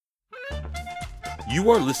You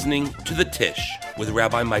are listening to The Tish with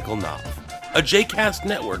Rabbi Michael Knopf, a JCast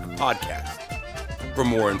Network podcast. For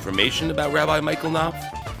more information about Rabbi Michael Knopf,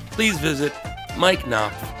 please visit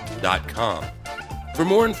mikeknopf.com. For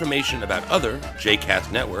more information about other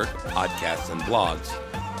JCast Network podcasts and blogs,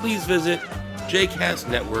 please visit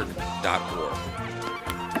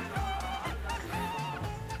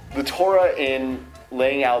jcastnetwork.org. The Torah in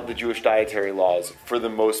laying out the Jewish dietary laws, for the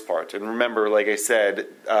most part, and remember, like I said,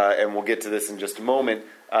 and we'll get to this in just a moment,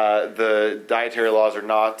 the dietary laws are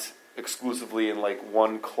not exclusively in like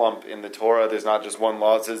one clump in the Torah. There's not just one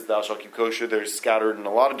law that says thou shalt keep kosher. They're scattered in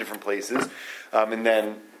a lot of different places, and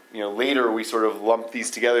then later we sort of lump these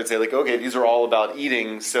together and say like, okay, these are all about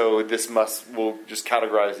eating, so we'll just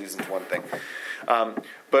categorize these into one thing.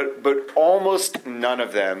 But almost none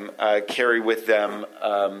of them carry with them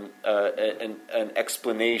an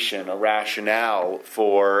explanation, a rationale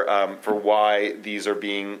for why these are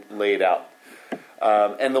being laid out.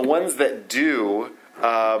 And the ones that do,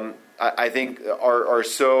 I think, are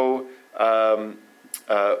so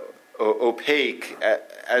opaque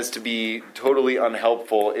as to be totally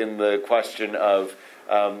unhelpful in the question of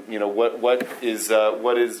what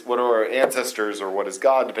are our ancestors, or what is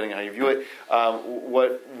God, depending on how you view it.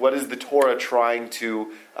 What is the Torah trying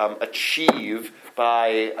to achieve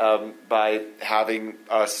by having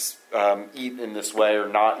us eat in this way or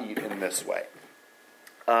not eat in this way?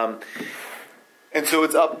 And so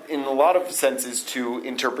it's up in a lot of senses to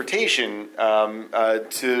interpretation,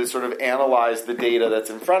 to sort of analyze the data that's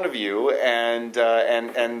in front of you and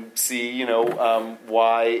see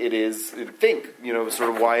why it is, think sort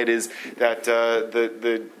of why it is that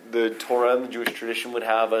the Torah and the Jewish tradition would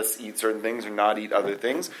have us eat certain things or not eat other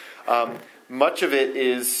things. Much of it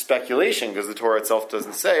is speculation, because the Torah itself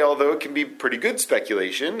doesn't say, although it can be pretty good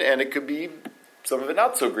speculation, and it could be some of it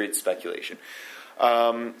not so great speculation.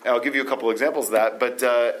 I'll give you a couple examples of that, but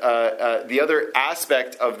the other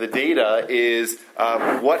aspect of the data is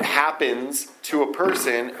what happens to a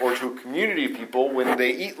person or to a community of people when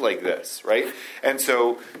they eat like this, right? And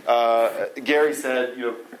so Gary said,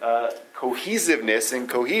 cohesiveness and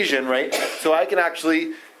cohesion, right? So I can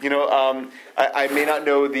actually, I may not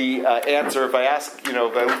know the answer if I ask, if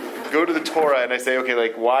I go to the Torah and I say, okay,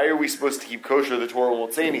 like, why are we supposed to keep kosher? The Torah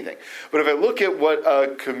won't say anything. But if I look at what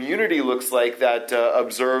a community looks like that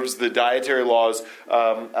observes the dietary laws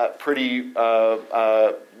pretty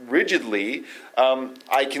rigidly,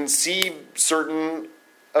 I can see certain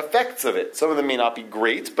effects of it. Some of them may not be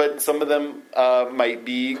great, but some of them might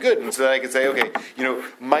be good. And so I can say, okay,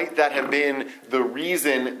 might that have been the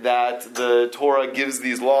reason that the Torah gives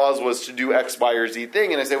these laws was to do X, Y, or Z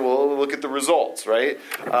thing? And I say, well, look at the results, right?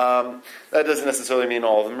 That doesn't necessarily mean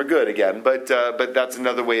all of them are good again, but that's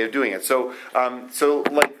another way of doing it. So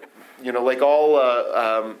like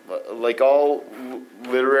all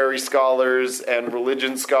literary scholars and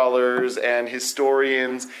religion scholars and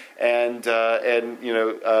historians and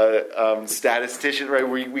statisticians, right?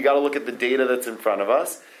 We got to look at the data that's in front of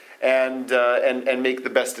us and make the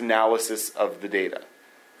best analysis of the data,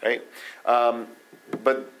 right?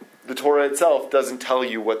 But the Torah itself doesn't tell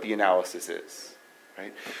you what the analysis is,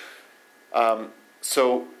 right?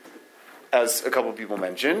 So, as a couple of people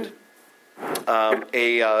mentioned,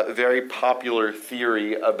 a very popular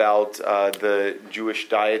theory about the Jewish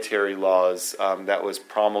dietary laws that was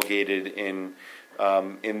promulgated in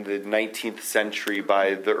the 19th century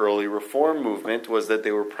by the early Reform movement was that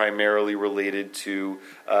they were primarily related to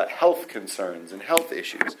health concerns and health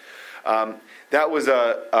issues. That was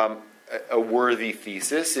a worthy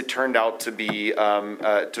thesis. It turned out to be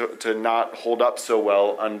to not hold up so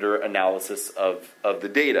well under analysis of the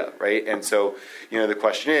data, right? And so, the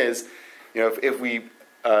question is, if we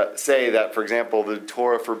say that, for example, the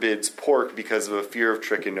Torah forbids pork because of a fear of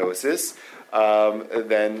trichinosis,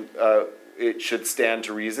 then it should stand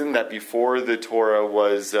to reason that before the Torah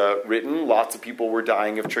was written, lots of people were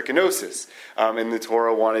dying of trichinosis. And the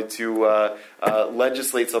Torah wanted to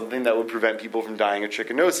legislate something that would prevent people from dying of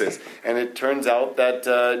trichinosis. And it turns out that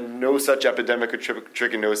no such epidemic of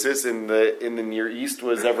trichinosis in the Near East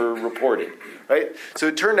was ever reported. Right? So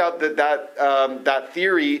it turned out that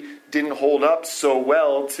theory didn't hold up so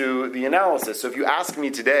well to the analysis. So if you ask me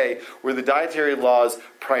today, were the dietary laws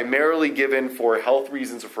primarily given for health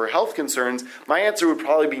reasons or for health concerns, my answer would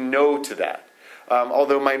probably be no to that.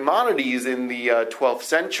 Although Maimonides in the 12th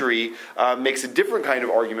century makes a different kind of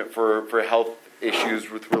argument for health issues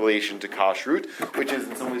with relation to kashrut, which is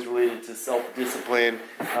in some ways related to self-discipline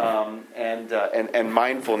and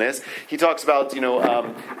mindfulness. He talks about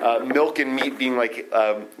milk and meat being like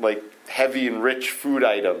heavy and rich food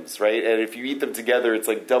items, right? And if you eat them together, it's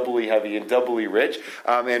like doubly heavy and doubly rich.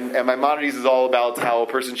 And Maimonides is all about how a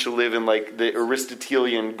person should live in like the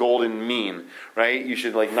Aristotelian golden mean, right? You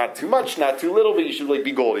should like not too much, not too little, but you should like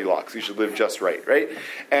be Goldilocks. You should live just right, right?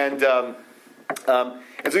 And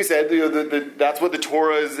so he said, that's what the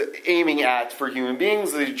Torah is aiming at for human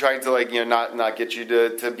beings. He's trying to like, not get you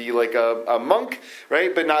to be like a monk,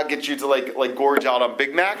 right? But not get you to like gorge out on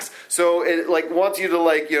Big Macs. So it like wants you to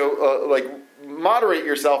like moderate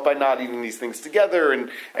yourself by not eating these things together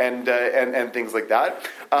and things like that.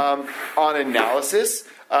 On analysis.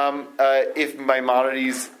 If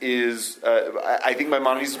Maimonides is, I think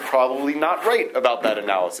Maimonides is probably not right about that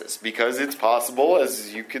analysis, because it's possible,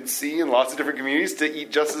 as you can see in lots of different communities, to eat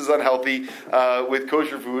just as unhealthy with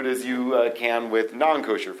kosher food as you can with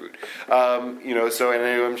non-kosher food. So, and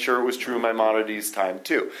I'm sure it was true in Maimonides' time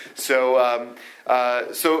too. So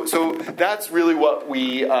that's really what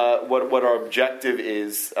what our objective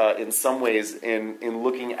is in some ways in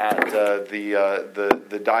looking at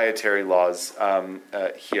the dietary laws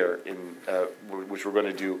here, which we're going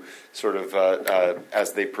to do sort of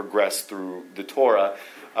as they progress through the Torah.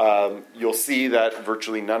 You'll see that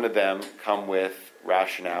virtually none of them come with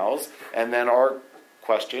rationales, and then our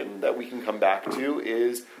question that we can come back to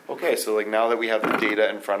is, okay, so like now that we have the data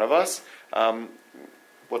in front of us,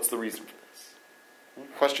 what's the reason for this?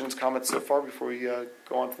 Questions, comments so far before we go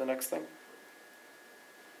on to the next thing?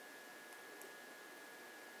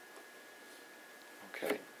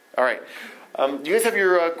 Okay. All right. Do you guys have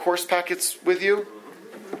your course packets with you?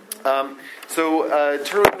 Turn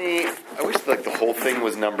with me. I wish like the whole thing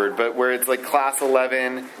was numbered, but where it's like class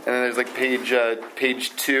 11, and then there's like page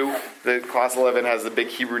 2. The class 11 has the big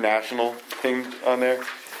Hebrew national thing on there.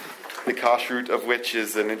 The kashrut of which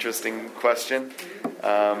is an interesting question.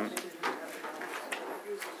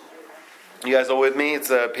 You guys all with me?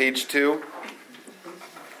 It's page 2.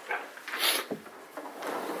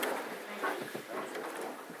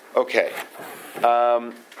 Okay.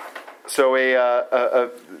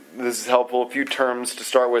 This is helpful. A few terms to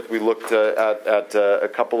start with. We looked at a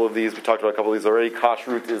couple of these. We talked about a couple of these already.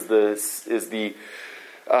 Kashrut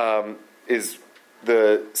is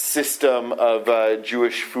the system of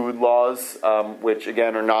Jewish food laws, which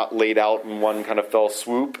again are not laid out in one kind of fell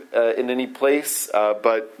swoop in any place,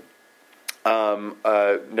 but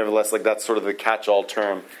nevertheless, like that's sort of the catch-all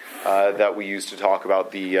term that we use to talk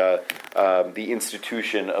about the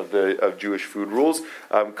institution of Jewish food rules.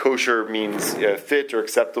 Kosher means fit or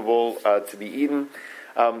acceptable to be eaten.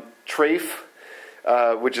 Treif,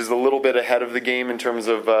 which is a little bit ahead of the game in terms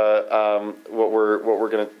of what we're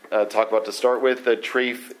going to talk about to start with.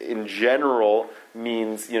 Treif in general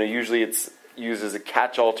means, usually it's used as a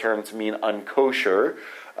catch-all term to mean unkosher.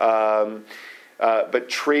 But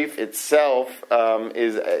treif itself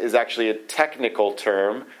is actually a technical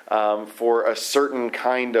term for a certain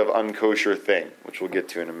kind of unkosher thing, which we'll get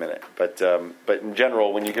to in a minute. But in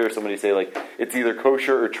general, when you hear somebody say like it's either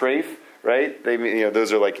kosher or treif, right? They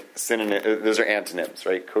those are like synonyms. Those are antonyms,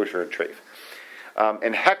 right? Kosher and treif.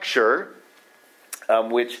 And hechsher,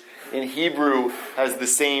 which in Hebrew has the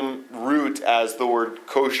same root as the word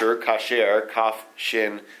kosher, kasher, kaf,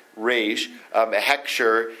 shin, reish. A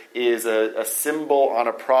hechsher is a symbol on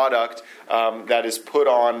a product that is put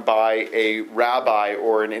on by a rabbi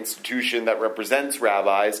or an institution that represents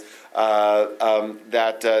rabbis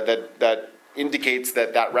that indicates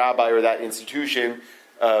that rabbi or that institution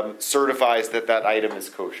certifies that item is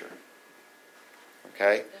kosher.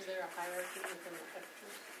 Okay? Is there a hierarchy within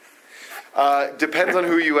the hechsher? Depends on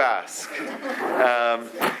who you ask.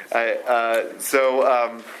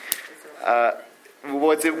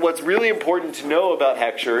 What's really important to know about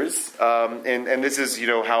hechshers, and this is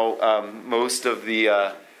how most of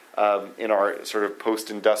the in our sort of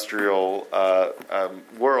post-industrial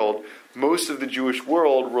world, most of the Jewish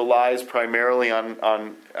world relies primarily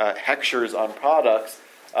on hechshers on products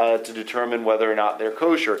to determine whether or not they're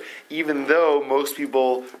kosher, even though most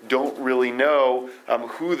people don't really know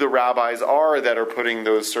who the rabbis are that are putting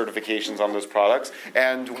those certifications on those products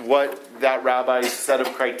and what that rabbi's set of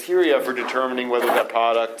criteria for determining whether that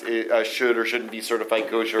product should or shouldn't be certified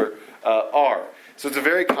kosher are. So it's a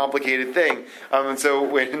very complicated thing. And so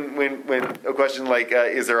when a question like,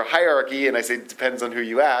 is there a hierarchy? And I say it depends on who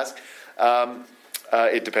you ask.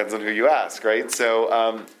 It depends on who you ask, right?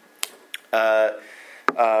 So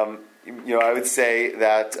I would say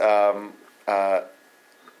that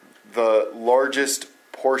the largest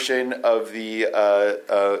portion of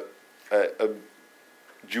the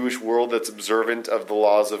Jewish world that's observant of the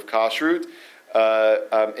laws of kashrut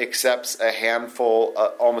accepts a handful,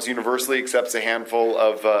 almost universally accepts a handful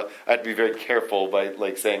of. I have to be very careful by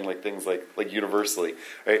like saying like things like universally,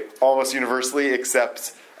 right? Almost universally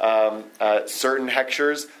accepts certain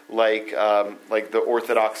hectures, like the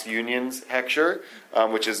Orthodox Union's hecture,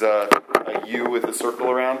 which is a U with a circle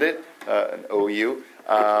around it, an OU.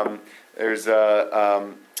 There's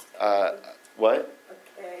what?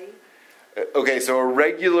 Okay, so a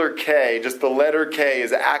regular K, just the letter K,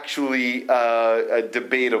 is actually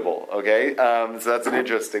debatable. Okay, so that's an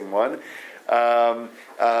interesting one.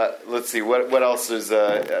 Let's see what else is.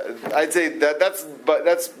 I'd say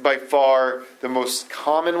that's by far the most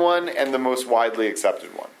common one and the most widely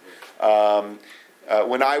accepted one.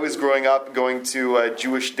 When I was growing up, going to a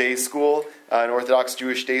Jewish day school, an Orthodox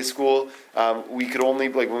Jewish day school, we could only,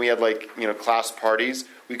 like when we had class parties,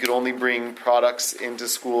 we could only bring products into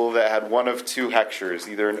school that had one of two hectures,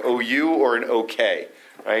 either an OU or an OK,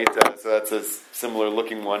 right? So that's a similar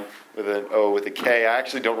looking one with an O with a K. I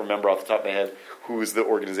actually don't remember off the top of my head who is the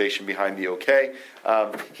organization behind the OK.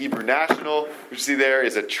 Hebrew National, which you see there,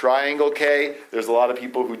 is a triangle K. There's a lot of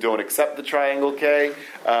people who don't accept the triangle K.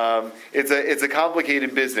 It's a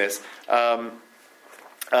complicated business,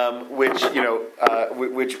 which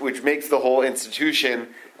makes the whole institution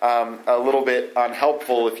a little bit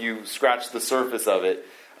unhelpful if you scratch the surface of it,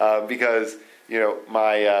 because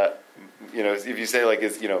if you say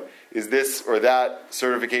is this or that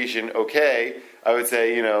certification okay? I would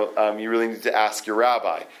say you really need to ask your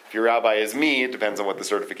rabbi. If your rabbi is me, it depends on what the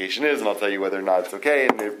certification is, and I'll tell you whether or not it's okay.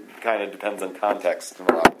 And it kind of depends on context in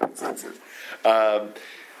a lot of instances. Yeah,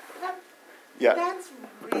 that's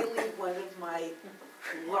really one of my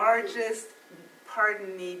largest,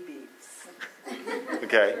 pardon me, beefs.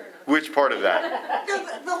 Okay, which part of that?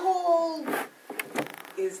 The whole,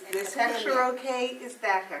 is this hecture okay? Is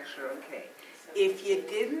that hecture okay? If you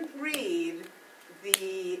didn't read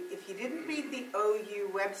the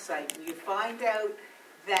OU website, and you find out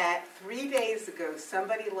that 3 days ago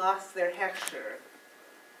somebody lost their hecture,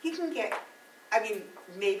 you can get. I mean,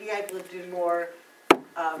 maybe I've lived in more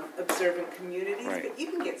observant communities, right, but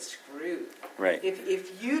you can get screwed. Right.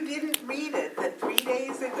 If you didn't read it that 3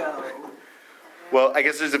 days ago. Well, I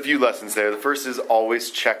guess there's a few lessons there. The first is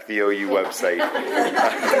always check the OU website.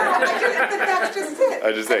 That's just it.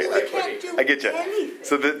 I just say, you can't do I get you. anything.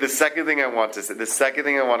 So the second thing I want to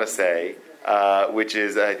say, which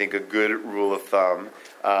is I think a good rule of thumb,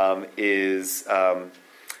 is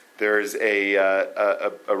there's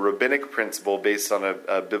a rabbinic principle based on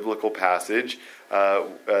a biblical passage.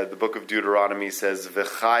 The book of Deuteronomy says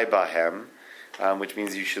 "V'chai bahem," which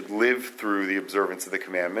means you should live through the observance of the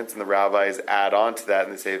commandments, and the rabbis add on to that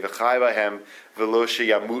and they say "V'chai bahem v'lo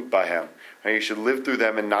sheyamut bahem." Right? You should live through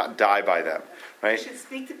them and not die by them. Right? I should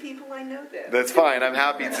speak to people I know there. That's fine. I'm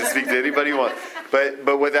happy to speak to anybody you want. But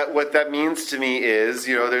what that means to me is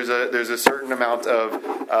there's a certain amount of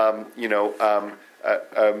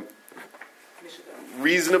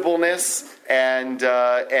reasonableness and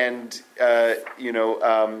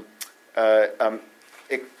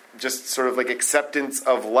just sort of like acceptance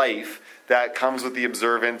of life that comes with the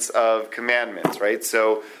observance of commandments, right?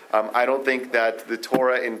 So I don't think that the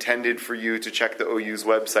Torah intended for you to check the OU's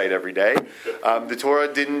website every day. The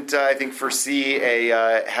Torah didn't, I think, foresee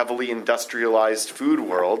a heavily industrialized food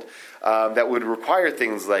world that would require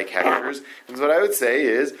things like hectares. And so what I would say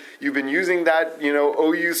is, you've been using that,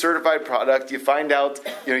 OU certified product. You find out,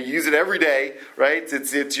 you use it every day, right?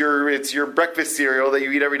 It's your breakfast cereal that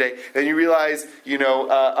you eat every day. Then you realize,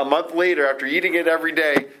 a month later, after eating it every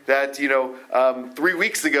day, that 3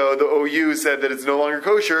 weeks ago the OU said that it's no longer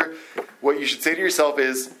kosher. What you should say to yourself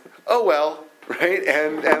is, oh well. Right,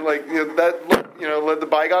 and let the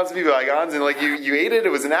bygones be bygones, and you ate it. It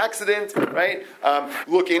was an accident, right?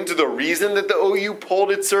 Look into the reason that the OU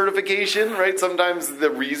pulled its certification, right? Sometimes the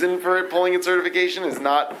reason for it pulling its certification is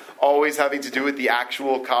not always having to do with the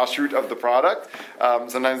actual kashrut of the product.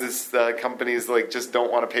 Sometimes it's companies just don't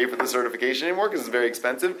want to pay for the certification anymore because it's very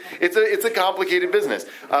expensive. It's a complicated business.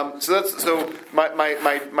 So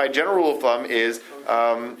my general rule of thumb is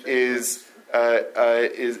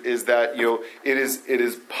that it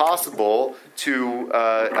is possible to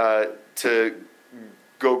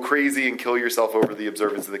go crazy and kill yourself over the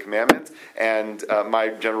observance of the commandments, and my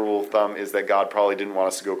general rule of thumb is that God probably didn't want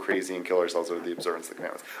us to go crazy and kill ourselves over the observance of the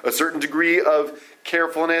commandments. A certain degree of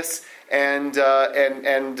carefulness and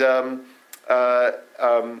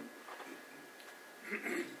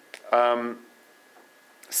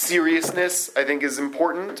seriousness, I think, is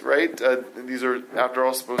important, right? These are, after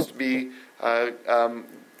all, supposed to be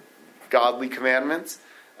godly commandments.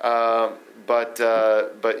 but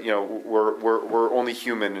we're only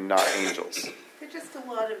human and not angels. There are just a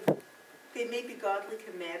lot of, they may be godly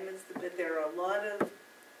commandments, but there are a lot of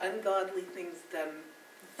ungodly things done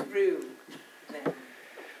through them.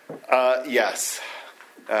 Yes.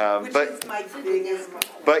 Which is my biggest...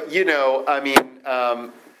 But,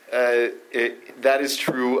 that is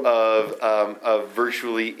true of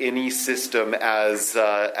virtually any system as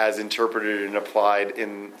interpreted and applied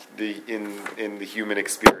in the human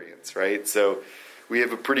experience, right? So we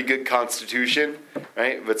have a pretty good constitution,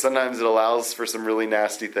 right? But sometimes it allows for some really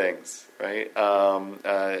nasty things, right?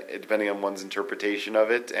 Depending on one's interpretation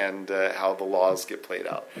of it and how the laws get played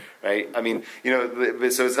out, right? I mean,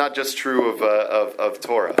 so it's not just true of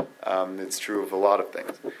Torah. It's true of a lot of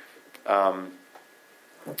things.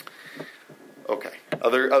 Okay.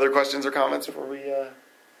 Other questions or comments before we? I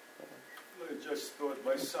just thought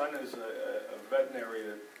my son is a veterinary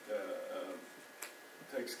that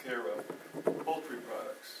takes care of poultry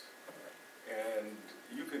products, and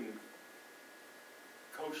you can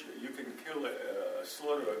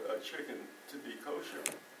slaughter a chicken to be kosher,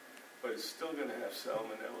 but it's still going to have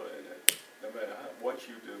salmonella in it, no matter what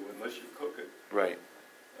you do, unless you cook it. Right.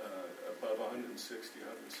 Above 160,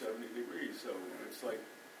 170 degrees. So it's like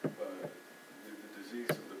the disease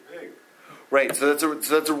of the pig. Right. So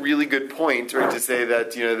that's a really good point, right? To say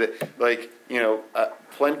that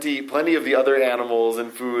plenty of the other animals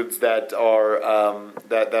and foods that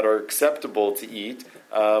are acceptable to eat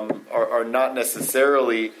are not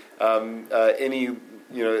necessarily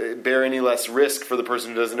bear any less risk for the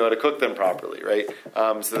person who doesn't know how to cook them properly, right?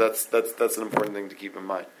 So that's an important thing to keep in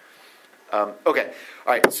mind. Okay,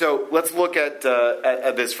 all right. So let's look at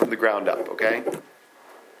this from the ground up. Okay.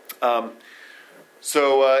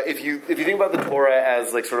 So if you think about the Torah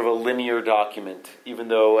as like sort of a linear document, even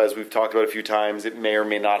though, as we've talked about a few times, it may or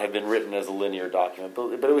may not have been written as a linear document,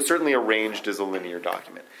 but it was certainly arranged as a linear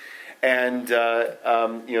document. And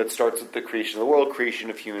it starts with the creation of the world, creation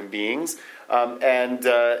of human beings, and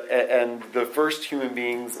the first human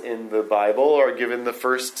beings in the Bible are given the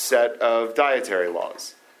first set of dietary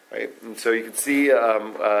laws. Right, and so you can see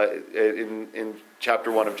in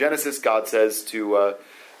chapter 1 of Genesis, God says to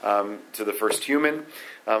the first human,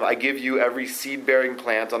 "I give you every seed-bearing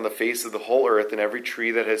plant on the face of the whole earth, and every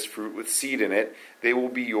tree that has fruit with seed in it. They will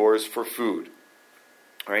be yours for food."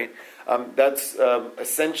 Right, that's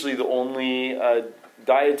essentially the only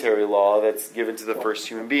dietary law that's given to the first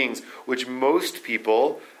human beings, which most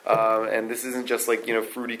people, and this isn't just like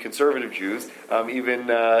fruity conservative Jews,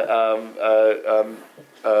 even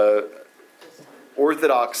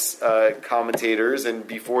Orthodox commentators, and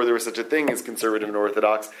before there was such a thing as conservative and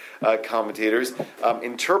Orthodox commentators,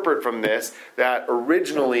 interpret from this that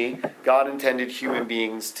originally God intended human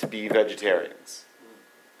beings to be vegetarians,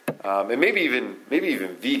 and maybe even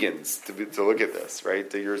vegans to look at this,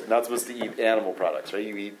 right? You're not supposed to eat animal products, right?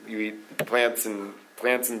 You eat plants and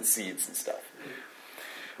seeds and stuff.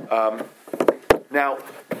 Now,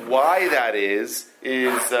 why that is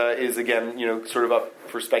again, sort of up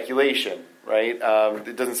for speculation, right?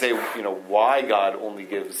 It doesn't say, why God only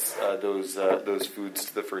gives those foods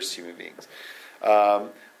to the first human beings.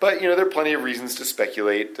 But there are plenty of reasons to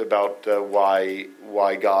speculate about why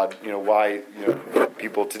God, why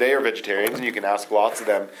people today are vegetarians, and you can ask lots of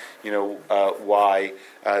them, why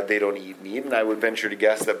they don't eat meat. And I would venture to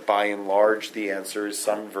guess that by and large, the answer is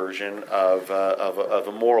some version of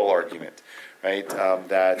a moral argument. Right,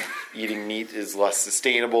 that eating meat is less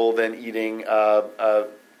sustainable than eating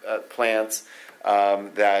plants.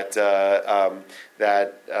 That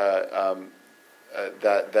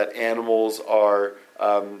animals are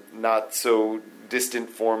not so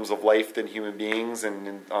distant forms of life than human beings,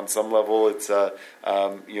 and on some level, it's no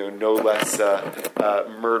less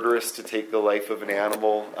murderous to take the life of an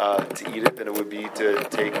animal to eat it than it would be to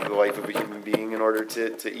take the life of a human being in order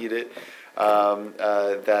to eat it.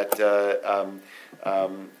 That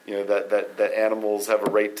animals have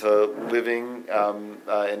a right to living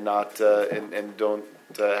and not and don't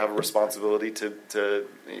have a responsibility to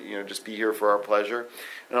just be here for our pleasure,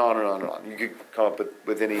 and on and on and on. You could come up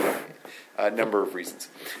with any number of reasons.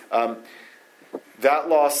 That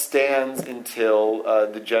law stands until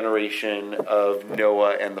the generation of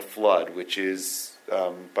Noah and the flood, which is,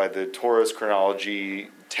 by the Torah's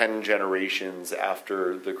chronology, 10 generations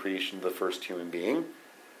after the creation of the first human being.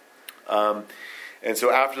 And so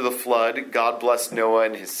after the flood, God blessed Noah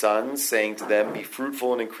and his sons, saying to them, "Be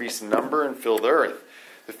fruitful and increase in number and fill the earth."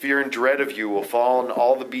 The fear and dread of you will fall on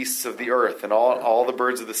all the beasts of the earth, and all the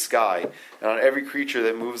birds of the sky, and on every creature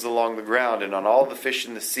that moves along the ground, and on all the fish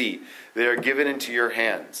in the sea. They are given into your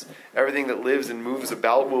hands. Everything that lives and moves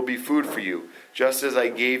about will be food for you. Just as I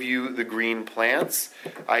gave you the green plants,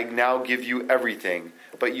 I now give you everything.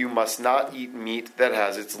 But you must not eat meat that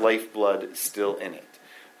has its lifeblood still in it.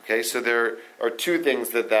 Okay, so there are two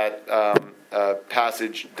things that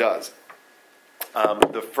passage does.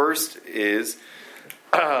 The first is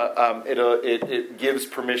it gives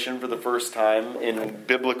permission for the first time in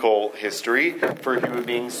biblical history for human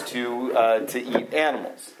beings to eat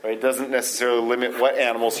animals. Right? It doesn't necessarily limit what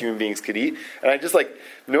animals human beings could eat. And I just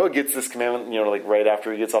Noah gets this commandment, like right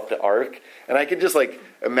after he gets off the ark, and I can just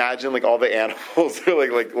imagine all the animals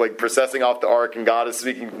are like processing off the ark, and God is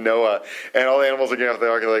speaking to Noah, and all the animals are getting off the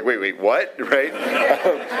ark, and they're like, wait, what? Right?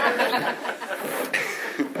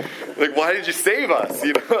 Why did you save us?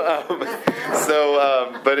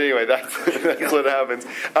 But anyway, that's what happens.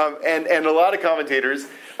 And a lot of commentators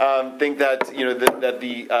think that that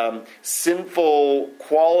the sinful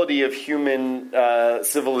quality of human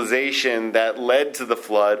civilization that led to the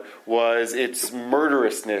flood was its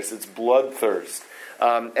murderousness, its bloodthirst,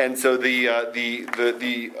 and so the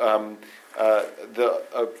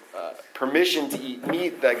permission to eat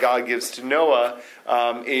meat that God gives to Noah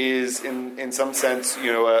is, in some sense,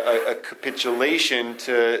 a capitulation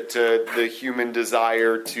to the human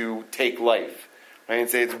desire to take life. Right? And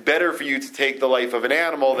say it's better for you to take the life of an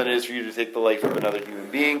animal than it is for you to take the life of another human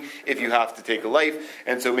being if you have to take a life.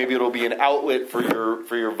 And so maybe it'll be an outlet for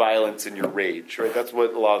your violence and your rage. Right? That's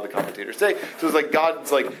what a lot of the commentators say. So it's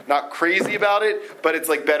God's not crazy about it, but it's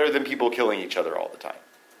better than people killing each other all the time.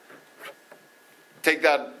 Take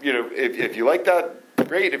that, if you like that,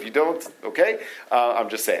 great. If you don't, okay. I'm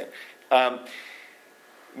just saying.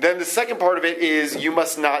 Then the second part of it is you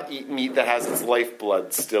must not eat meat that has its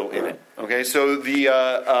lifeblood still in it. Okay, so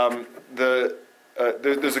there's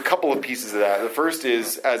a couple of pieces of that. The first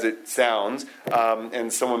is, as it sounds,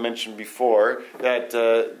 and someone mentioned before that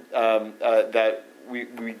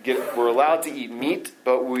we're allowed to eat meat,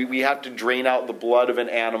 but we have to drain out the blood of an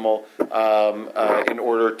animal in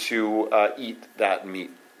order to eat that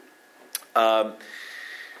meat. Now,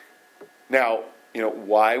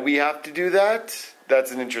 why we have to do that?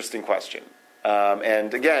 That's an interesting question.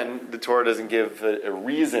 And again, the Torah doesn't give a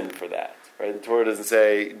reason for that. Right? The Torah doesn't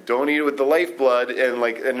say, don't eat it with the lifeblood, and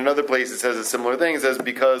in another place it says a similar thing. It says,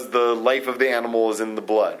 because the life of the animal is in the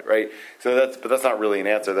blood, right? So that's not really an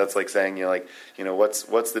answer. That's like saying,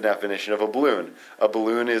 what's the definition of a balloon? A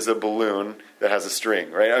balloon is a balloon that has a string,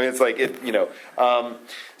 right? I mean, it's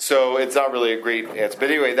so it's not really a great answer. But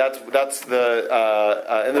anyway, that's the,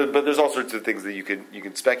 but there's all sorts of things that you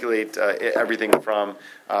can speculate, everything from,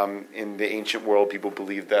 in the ancient world, people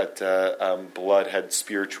believed that blood had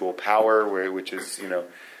spiritual power, which is,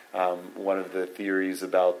 one of the theories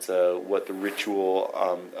about what the ritual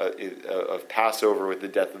of Passover with the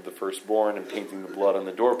death of the firstborn and painting the blood on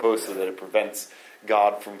the doorpost so that it prevents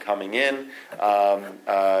God from coming in.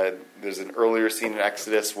 There's an earlier scene in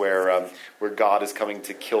Exodus where God is coming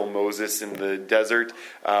to kill Moses in the desert,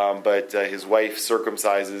 but his wife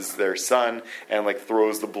circumcises their son and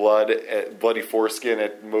throws the bloody foreskin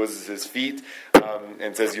at Moses' feet.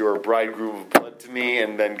 And says, "You are a bridegroom of blood to me,"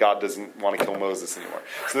 and then God doesn't want to kill Moses anymore.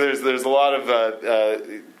 So there's a lot of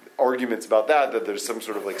arguments about that there's some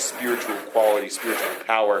sort of spiritual quality, spiritual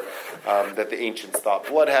power that the ancients thought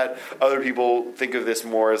blood had. Other people think of this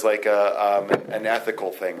more as an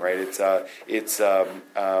ethical thing, right?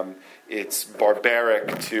 It's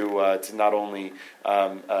barbaric to not only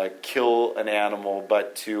kill an animal,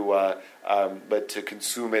 but to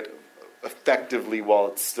consume it effectively while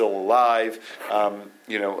it's still alive.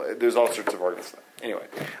 There's all sorts of arguments. Anyway,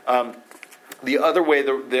 the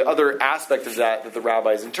other aspect of that the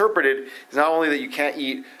rabbis interpreted is not only that you can't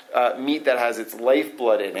eat meat that has its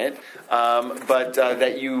lifeblood in it, but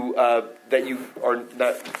that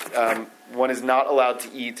one is not allowed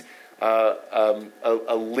to eat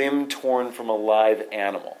a limb torn from a live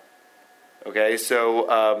animal. Okay,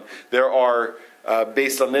 so there are.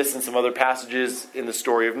 Based on this and some other passages in the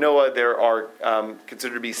story of Noah, there are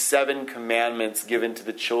considered to be 7 commandments given to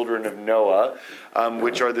the children of Noah,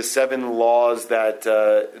 which are the 7 laws that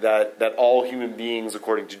all human beings,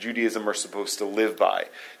 according to Judaism, are supposed to live by.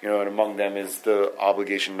 And among them is the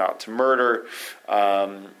obligation not to murder,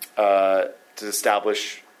 to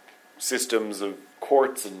establish systems of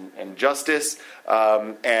courts and justice,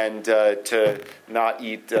 and to not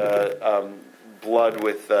eat blood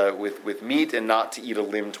with meat, and not to eat a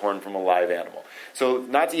limb torn from a live animal. So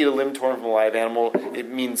not to eat a limb torn from a live animal, it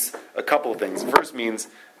means a couple of things. The first means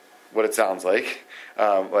what it sounds like.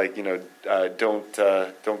 Don't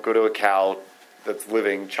go to a cow that's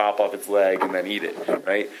living, chop off its leg, and then eat it,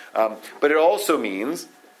 right? But it also means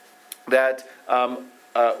that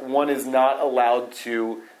one is not allowed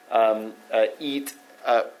to eat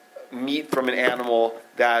meat from an animal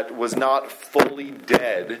that was not fully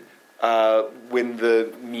dead when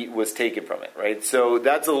the meat was taken from it, right? So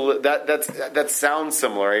that sounds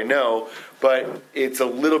similar, I know, but it's a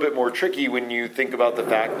little bit more tricky when you think about the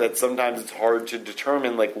fact that sometimes it's hard to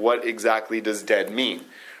determine what exactly does dead mean,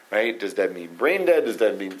 right? Does dead mean brain dead? Does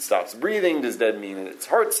dead mean it stops breathing? Does dead mean its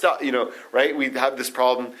heart stop? Right? We have this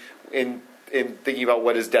problem in thinking about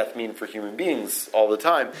what does death mean for human beings all the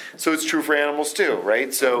time. So it's true for animals too,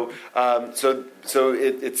 right? So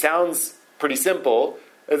it sounds pretty simple.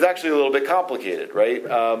 It's actually a little bit complicated, right?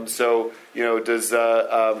 So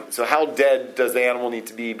how dead does the animal need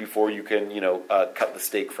to be before you can cut the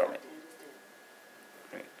steak from it?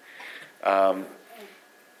 Right.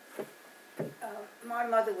 My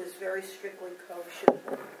mother was very strictly kosher,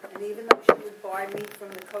 and even though she would buy meat from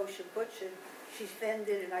the kosher butcher, she thinned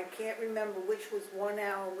it, and I can't remember which was 1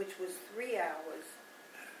 hour, which was 3 hours.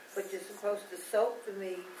 But you're supposed to soak the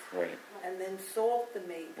meat, right, and then salt the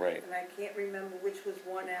meat, right. And I can't remember which was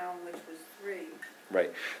 1 hour and which was 3.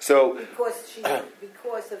 Right. So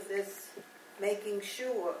because of this, making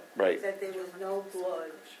sure right. that there was no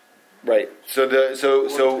blood. Right. So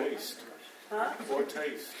Taste. Huh? Or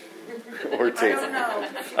taste. Or taste. I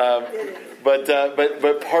don't know. But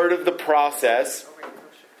part of the process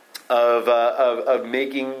of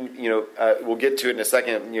making, we'll get to it in a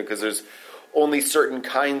second, because there's only certain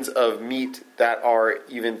kinds of meat that are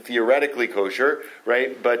even theoretically kosher,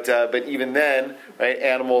 right? But even then, right,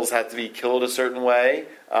 animals have to be killed a certain way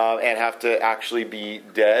and have to actually be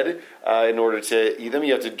dead in order to eat them.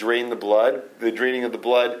 You have to drain the blood. The draining of the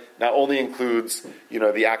blood not only includes,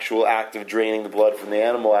 the actual act of draining the blood from the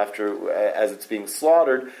animal as it's being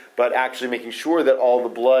slaughtered, but actually making sure that all the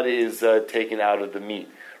blood is taken out of the meat,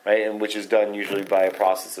 right? And which is done usually by a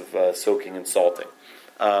process of soaking and salting.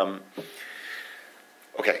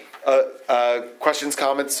 Okay. Questions,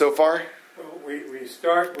 comments so far? Well, we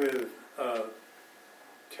start with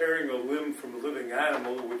tearing a limb from a living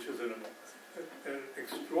animal, which is an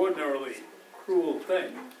extraordinarily cruel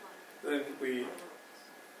thing. Then we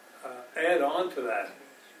add on to that,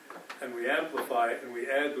 and we amplify it, and we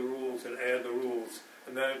add the rules, and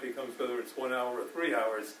then it becomes whether it's 1 hour or 3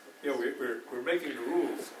 hours. We're making the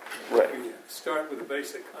rules. Right. We start with the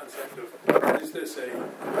basic concept of, is this a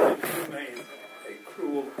inhumane, a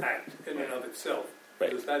cruel act in and of itself?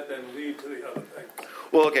 Right. Does that then lead to the other things?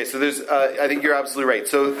 Well, okay, so there's. I think you're absolutely right.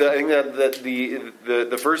 So I think that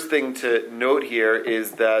the first thing to note here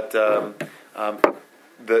is that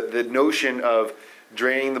the notion of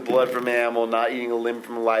draining the blood from an animal, not eating a limb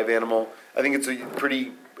from a live animal, I think it's a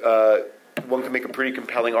pretty. One can make a pretty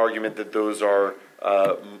compelling argument that those are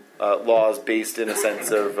laws based in a sense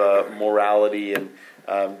of morality and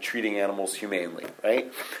treating animals humanely,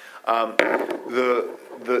 right? The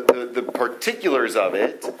particulars of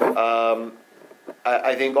it,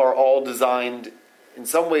 I think, are all designed in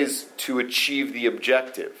some ways to achieve the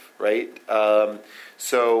objective, right?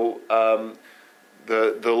 So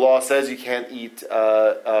the law says you can't eat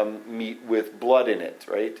meat with blood in it,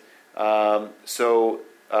 right? So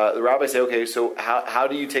the rabbis say, okay, so how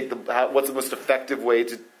do you take what's the most effective way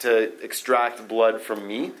to extract blood from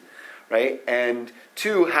meat? Right? And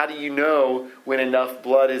 2, how do you know when enough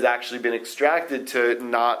blood has actually been extracted to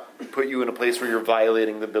not put you in a place where you're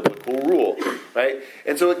violating the biblical rule? Right?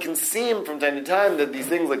 And so it can seem from time to time that these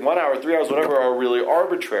things like 1 hour, 3 hours, whatever, are really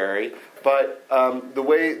arbitrary. But the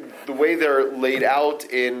way they're laid out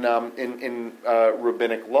in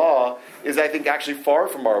rabbinic law is, I think, actually far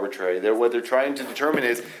from arbitrary. What they're trying to determine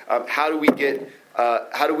is how do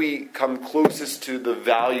we come closest to the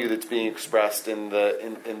value that's being expressed in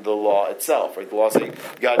the law itself? Right? The law says you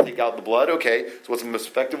got to take out the blood. Okay, so what's the most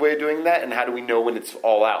effective way of doing that? And how do we know when it's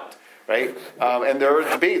all out? Right? And there are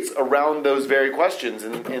debates around those very questions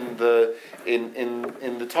in the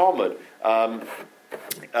Talmud.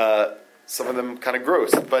 Some of them kind of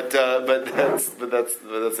gross, but that's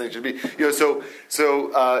how it should be. So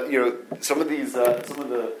some of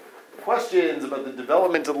the questions about the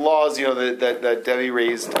development of the laws, that Debbie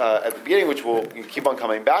raised at the beginning, which we'll keep on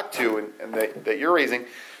coming back to, and that you're raising,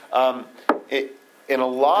 in a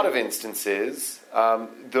lot of instances,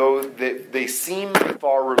 though they seem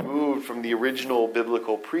far removed from the original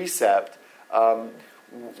biblical precept,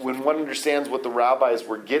 when one understands what the rabbis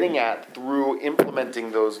were getting at through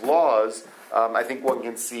implementing those laws, I think one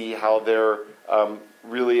can see how they're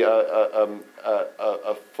really a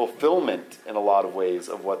fulfillment in a lot of ways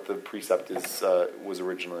of what the precept was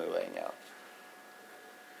originally laying out.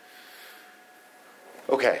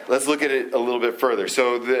 Okay, let's look at it a little bit further.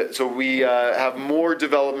 So we have more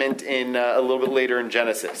development in a little bit later in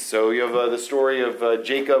Genesis. So you have the story of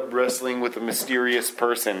Jacob wrestling with a mysterious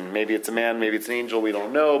person. Maybe it's a man, maybe it's an angel. We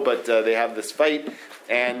don't know, but they have this fight,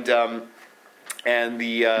 and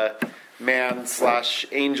the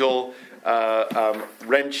man/angel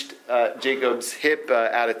wrenched Jacob's hip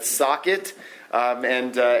at its socket,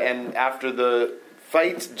 and after the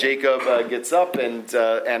fight, Jacob gets up and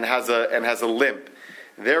has a limp.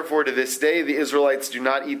 Therefore, to this day, the Israelites do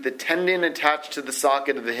not eat the tendon attached to the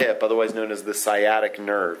socket of the hip, otherwise known as the sciatic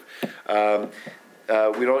nerve. We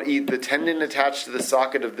don't eat the tendon attached to the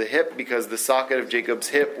socket of the hip because the socket of Jacob's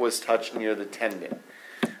hip was touched near the tendon.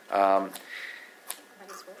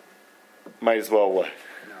 Might as well what?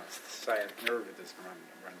 No, it's the sciatic nerve that doesn't run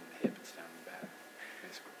in the hip, it's down the back,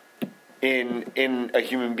 basically. In a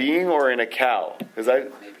human being or in a cow? Because Maybe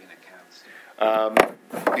in a cow's.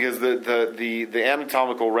 because the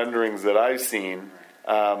anatomical renderings that I've seen,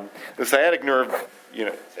 the sciatic nerve,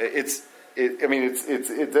 it's at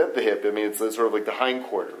the hip. I mean, it's sort of like the hind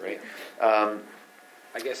quarter, right?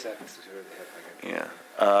 I guess that's sort of the hip. Yeah.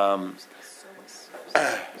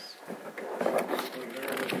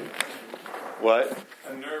 What?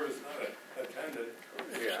 A nerve is not a tendon.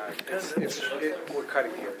 Yeah, we're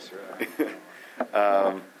cutting here, sir.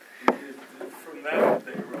 From that,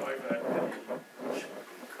 they arrive at the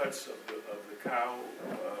cuts of the cow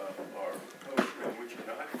are kosher and which are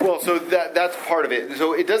not. Well, so that's part of it.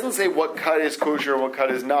 So it doesn't say what cut is kosher and what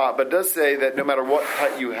cut is not, but it does say that no matter what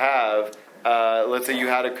cut you have, let's say you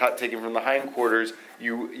had a cut taken from the hindquarters,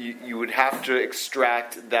 you would have to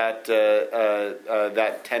extract that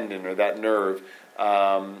that tendon or that nerve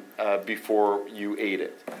before you ate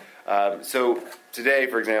it. So today,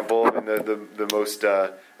 for example, the most I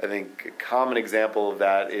think common example of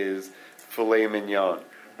that is filet mignon,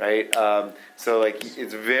 right? So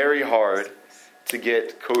it's very hard to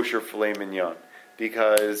get kosher filet mignon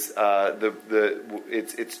because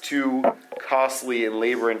it's too costly and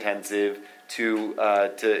labor intensive to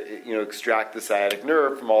extract the sciatic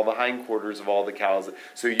nerve from all the hindquarters of all the cows.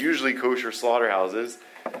 So usually kosher slaughterhouses,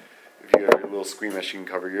 if you are a little squeamish, you can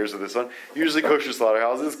cover your ears with this one. Usually kosher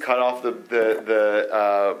slaughterhouses cut off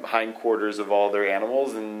the hindquarters of all their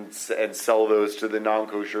animals and sell those to the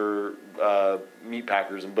non-kosher meat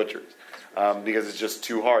packers and butchers because it's just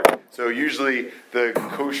too hard. So usually the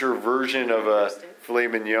kosher version of a filet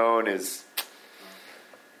mignon is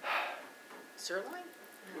Sirloin?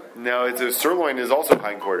 No, a sirloin is also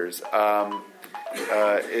hindquarters.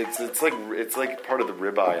 It's like part of the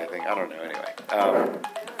ribeye, I think. I don't know.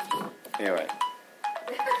 Anyway.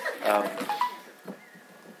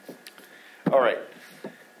 All right.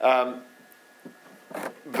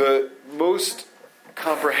 The most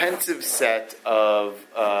comprehensive set of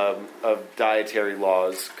dietary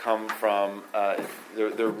laws come from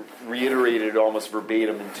they're reiterated almost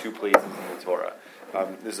verbatim in two places in the Torah.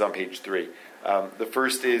 This is on page 3. The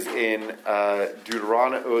first is in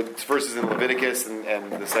Deuteronomy. The first is in Leviticus,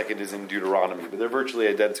 and the second is in Deuteronomy. But they're virtually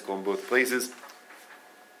identical in both places.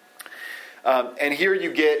 And here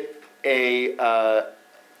you get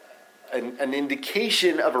an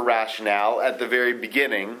indication of a rationale at the very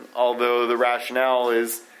beginning, although the rationale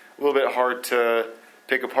is a little bit hard to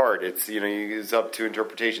pick apart. It's up to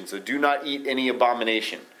interpretation. So do not eat any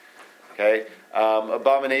abomination. Okay.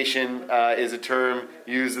 Abomination is a term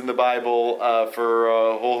used in the Bible for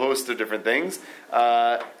a whole host of different things,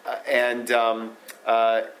 and it's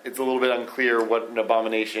a little bit unclear what an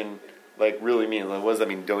abomination really means. What does that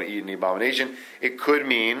mean? Don't eat any abomination. It could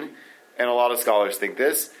mean, and a lot of scholars think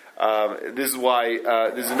this. This is why.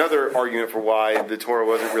 This is another argument for why the Torah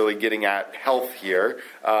wasn't really getting at health here,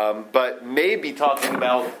 but may be talking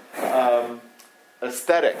about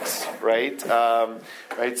aesthetics, right?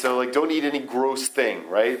 Right. So, don't eat any gross thing,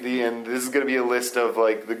 right? And this is going to be a list of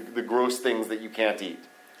the gross things that you can't eat,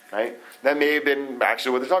 right? That may have been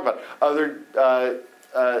actually what they're talking about. Other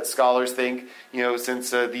scholars think,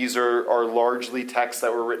 since these are largely texts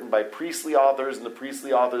that were written by priestly authors, and the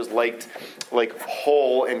priestly authors liked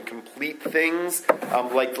whole and complete things,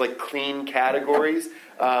 like clean categories.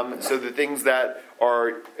 So the things that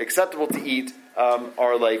are acceptable to eat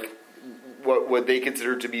are what they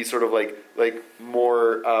consider to be sort of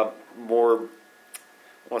more I don't want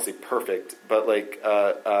to say perfect, but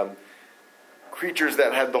creatures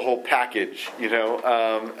that had the whole package, and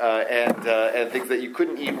things that you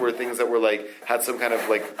couldn't eat were things that were had some kind of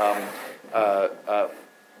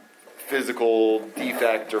physical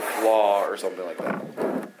defect or flaw or something like that.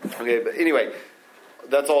 Okay, but anyway,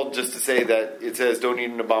 that's all just to say that it says don't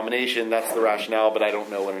eat an abomination. That's the rationale, but I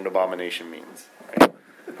don't know what an abomination means. Right?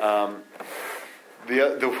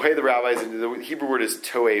 The way the rabbis, the Hebrew word is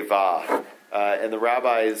toeva, and the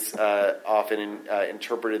rabbis often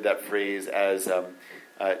interpreted that phrase as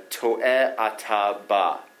to'e ata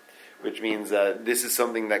ba, which means this is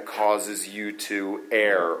something that causes you to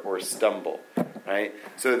err or stumble, right?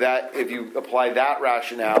 So that if you apply that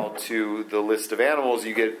rationale to the list of animals,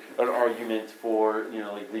 you get an argument for,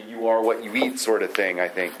 like the you are what you eat sort of thing, I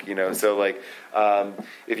think, So like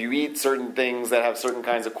if you eat certain things that have certain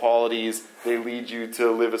kinds of qualities, they lead you to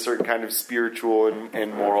live a certain kind of spiritual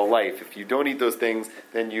and moral life. If you don't eat those things,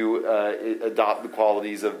 then you adopt the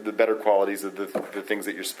better qualities of the things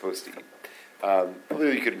that you're supposed to eat.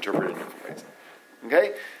 You could interpret it in different ways.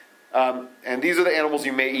 Okay? And these are the animals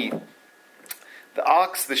you may eat. The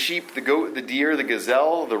ox, the sheep, the goat, the deer, the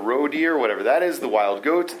gazelle, the roe deer, whatever that is, the wild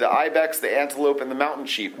goat, the ibex, the antelope, and the mountain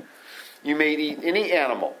sheep. You may eat any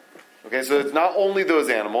animal. Okay, so it's not only those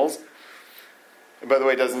animals. And by the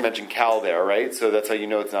way, it doesn't mention cow there, right? So that's how you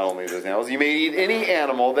know it's not only those animals. You may eat any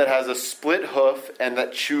animal that has a split hoof and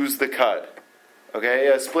that chews the cud. Okay,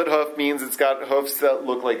 a split hoof means it's got hoofs that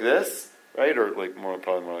look like this. Right, or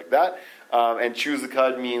probably more like that. And chews the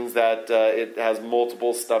cud means that it has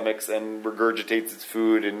multiple stomachs and regurgitates its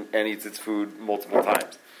food and eats its food multiple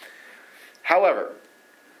times. However,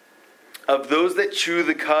 of those that chew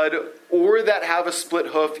the cud or that have a split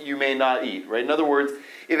hoof, you may not eat. Right. In other words,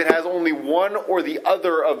 if it has only one or the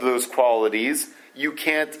other of those qualities, you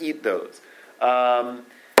can't eat those.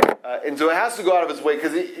 And so it has to go out of its way,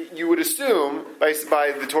 because you would assume, by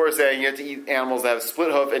the Torah saying you have to eat animals that have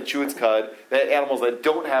split hoof and chew its cud, that animals that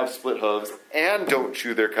don't have split hooves and don't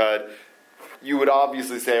chew their cud, you would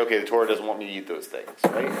obviously say, okay, the Torah doesn't want me to eat those things,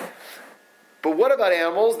 right? But what about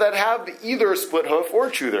animals that have either a split hoof or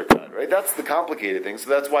chew their cud, right? That's the complicated thing. So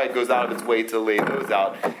that's why it goes out of its way to lay those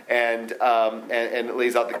out. And it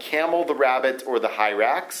lays out the camel, the rabbit, or the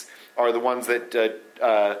hyrax are the ones that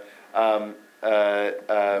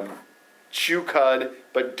chew cud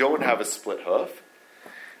but don't have a split hoof.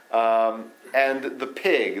 And the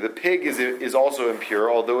pig. The pig is also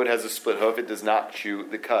impure. Although it has a split hoof, it does not chew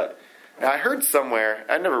the cud. Now, I heard somewhere,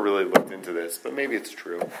 I never really looked into this, but maybe it's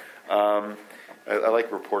true. I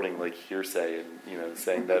like reporting like hearsay and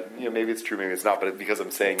saying that maybe it's true, maybe it's not, but because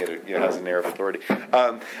I'm saying it, it has an air of authority.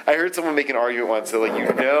 I heard someone make an argument once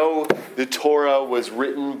that the Torah was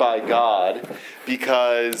written by God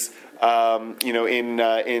because in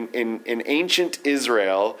ancient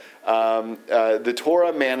Israel, the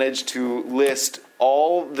Torah managed to list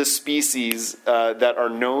all the species that are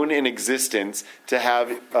known in existence to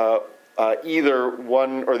have either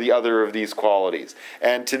one or the other of these qualities.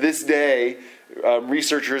 And to this day,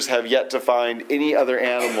 researchers have yet to find any other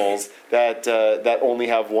animals that only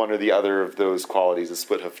have one or the other of those qualities, a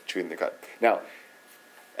split hoof, chewing the cud. Now,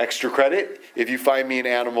 extra credit if you find me an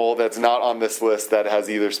animal that's not on this list that has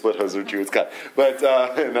either split hooves or chew its cud. But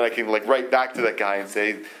and then I can write back to that guy and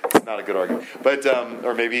say it's not a good argument. But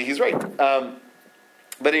or maybe he's right.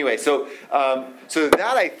 But anyway, so that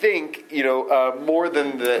I think more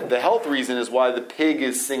than the health reason is why the pig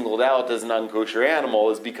is singled out as an unkosher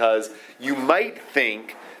animal is because you might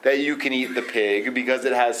think that you can eat the pig because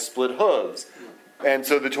it has split hooves, and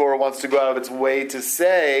so the Torah wants to go out of its way to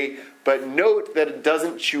say, but note that it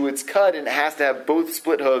doesn't chew its cud and it has to have both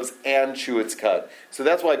split hooves and chew its cud. So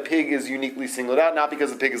that's why pig is uniquely singled out, not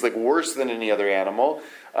because the pig is worse than any other animal.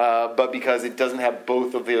 But because it doesn't have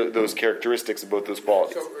both of those characteristics of both those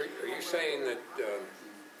qualities. So are you saying that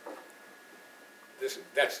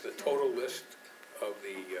that's the total list of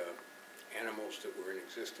the animals that were in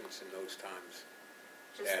existence in those times?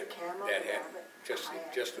 Just the camel? That had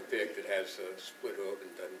just the pig that has a split hoof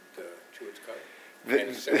and doesn't chew its cud?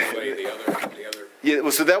 And similarly, the other. Yeah,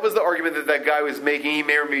 well, so that was the argument that guy was making. He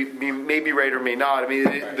may be right or may not. I mean,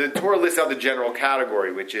 the Torah lists out the general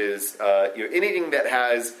category, which is anything that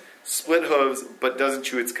has split hooves but doesn't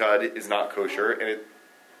chew its cud is not kosher, and it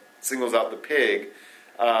singles out the pig.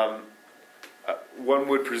 One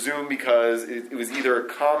would presume because it was either a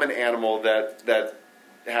common animal that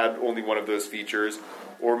had only one of those features,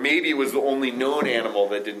 or maybe it was the only known animal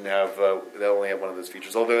that didn't have that only had one of those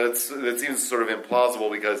features. Although that seems sort of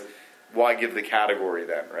implausible because why give the category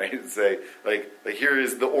then, right? Say here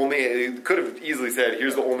is the only. It could have easily said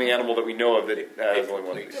here's the only animal that we know of that has only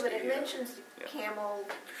one feature. Yeah, but it mentions camel.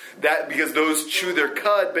 That because those chew their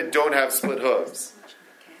cud but don't have split hooves.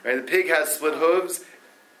 Right? The pig has split hooves,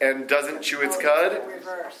 and doesn't chew its cud.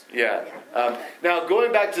 Reverse. Yeah. Now,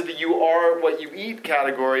 going back to the "you are what you eat"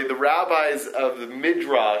 category, the rabbis of the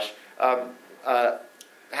Midrash had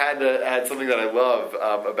something that I love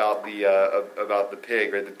about the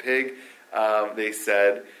pig. Right, the pig, they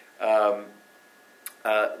said,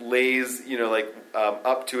 lays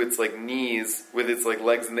up to its knees with its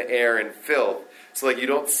legs in the air in filth. So you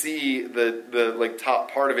don't see the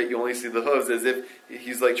top part of it. You only see the hooves, as if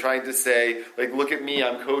he's trying to say look at me,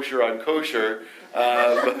 I'm kosher,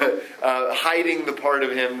 but hiding the part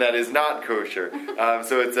of him that is not kosher.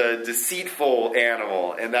 So it's a deceitful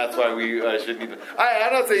animal, and that's why we shouldn't eat it.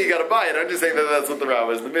 I'm not saying you got to buy it. I'm just saying that's what the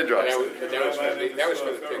rabbis in the Midrash. That was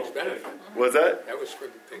for the pig's benefit. What's that? That was for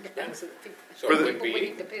the pig's benefit. So For it the- wouldn't be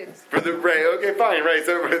eaten. Right, okay, fine, right.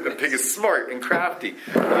 So the pig is smart and crafty.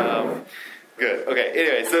 Good. Okay.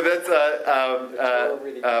 Anyway, so that's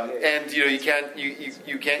and you can't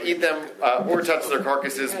eat them or touch their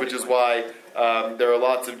carcasses, which is why there are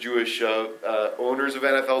lots of Jewish owners of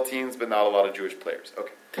NFL teams, but not a lot of Jewish players.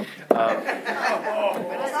 Okay. There are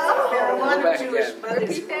a lot of Jewish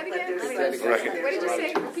mothers who let their sons. Right. What did you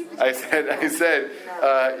say? Repeat the I said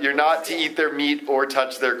you're not to eat their meat or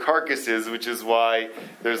touch their carcasses, which is why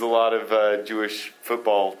there's a lot of Jewish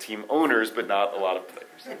football team owners, but not a lot of players.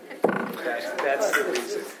 That's the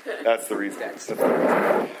reason. That's the reason.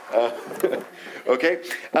 Okay.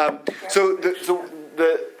 So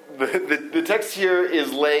the text here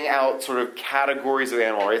is laying out sort of categories of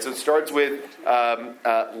animal, right? So it starts with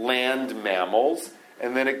land mammals,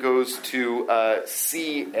 and then it goes to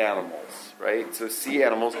sea animals, right? So sea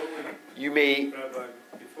animals, you may... Rabbi,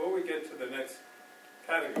 before we get to the next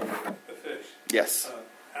category, the fish. Yes.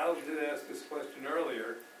 Al did ask this question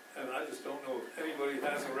earlier, and I just don't know if anybody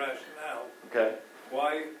has a rationale. Okay.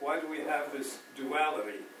 Why do we have this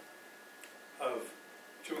duality of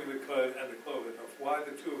chewing the cud and the cloven hoof? Why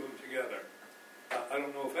the two of them together? I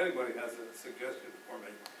don't know if anybody has a suggestion for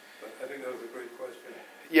me, but I think that was a great question.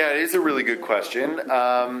 Yeah, it is a really good question.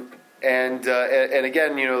 And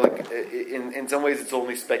again, in some ways, it's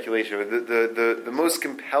only speculation. The most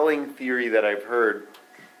compelling theory that I've heard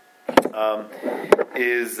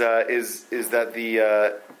is that the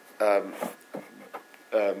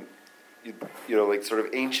sort of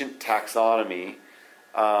ancient taxonomy,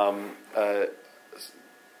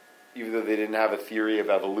 even though they didn't have a theory of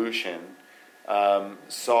evolution,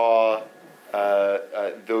 saw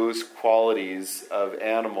those qualities of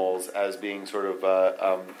animals as being sort of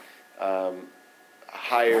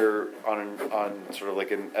higher on sort of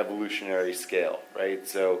like an evolutionary scale, right?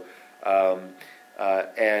 So, and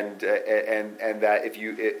that if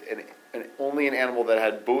you and only an animal that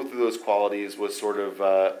had both of those qualities was sort of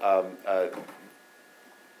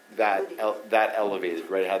that elevated,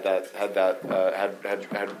 right? Had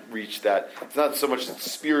reached that. It's not so much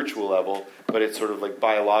spiritual level, but it's sort of like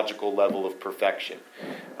biological level of perfection.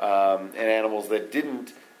 And animals that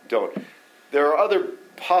don't. There are other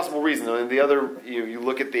possible reasons. And the other, you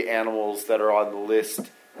look at the animals that are on the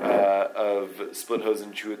list of split hooves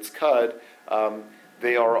and chew its cud.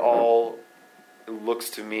 They are all, it looks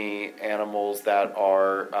to me, animals that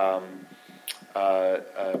are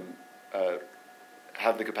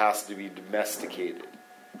have the capacity to be domesticated,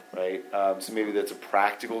 right? So maybe that's a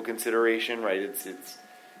practical consideration, right? It's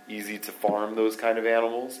easy to farm those kind of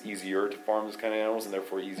animals, easier to farm those kind of animals, and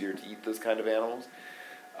therefore easier to eat those kind of animals.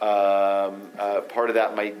 Part of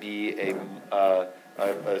that might be a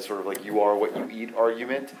sort of like you are what you eat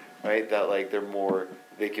argument, right? That like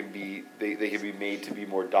they can be made to be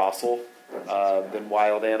more docile than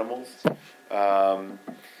wild animals.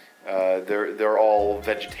 They're all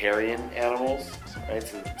vegetarian animals, right?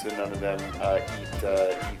 So none of them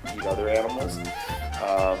eat other animals.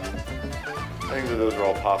 I think that those are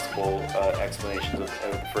all possible explanations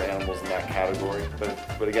for animals in that category.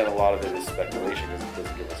 But again, a lot of it is speculation because it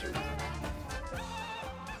doesn't give us a reason.